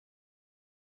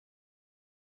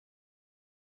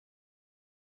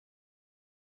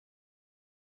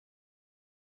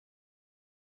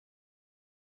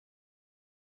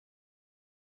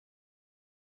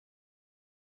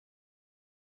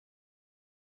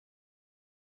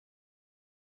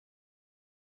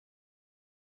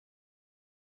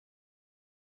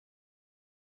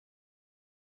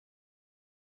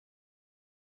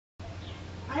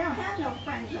got no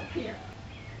friends up here.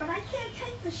 But I can't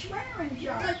take the swearing,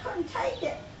 Joe. I couldn't take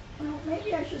it. Well,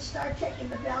 maybe I should start taking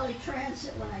the Valley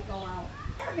Transit when I go out.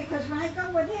 Yeah, because when I go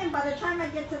with him, by the time I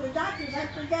get to the doctors, I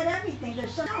forget everything.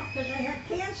 There's some stuff because I had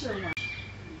cancer once.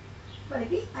 But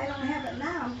if I don't have it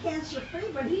now, I'm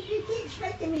cancer-free, but he keeps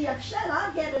making me upset,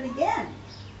 I'll get it again.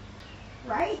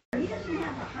 Right? He doesn't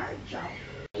have a heart, Joe.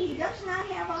 He does not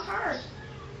have a heart.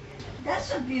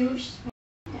 That's abuse.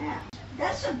 Yeah.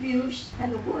 That's abuse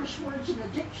and the worst words in the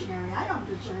dictionary. I don't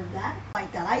deserve that.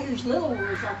 Like that. I use little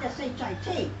words like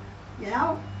S-H-I-T, you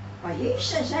know? But he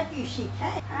says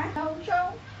F-U-C-K. I know,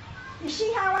 Joe. You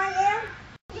see how I am?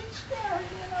 It's scary,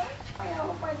 you know? I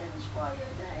hope I didn't spoil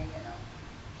your day, you know?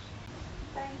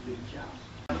 Thank you, Joe.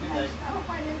 I hope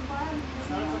I didn't bother you.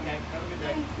 No, it's okay. Have a good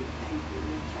day. Thank you,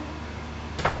 you too.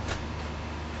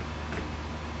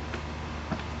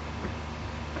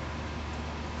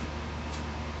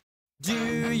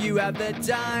 Do you have the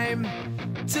time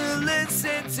to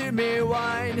listen to me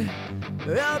whine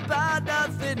about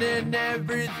nothing and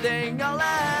everything all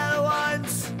at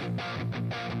once?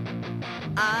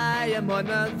 I am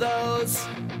one of those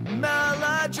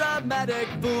melodramatic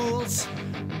fools,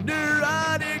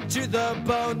 neurotic to the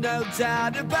bone, no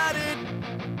doubt about it.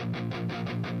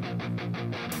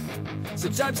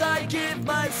 Sometimes I give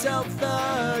myself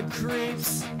the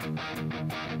creeps.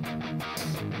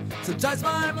 Sometimes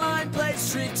my mind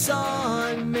plays tricks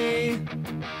on me.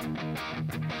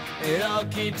 It all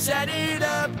keeps adding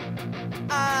up.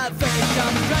 I think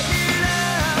I'm cracking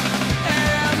up.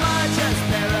 Am I just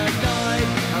paranoid?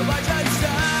 Am I just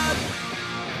up?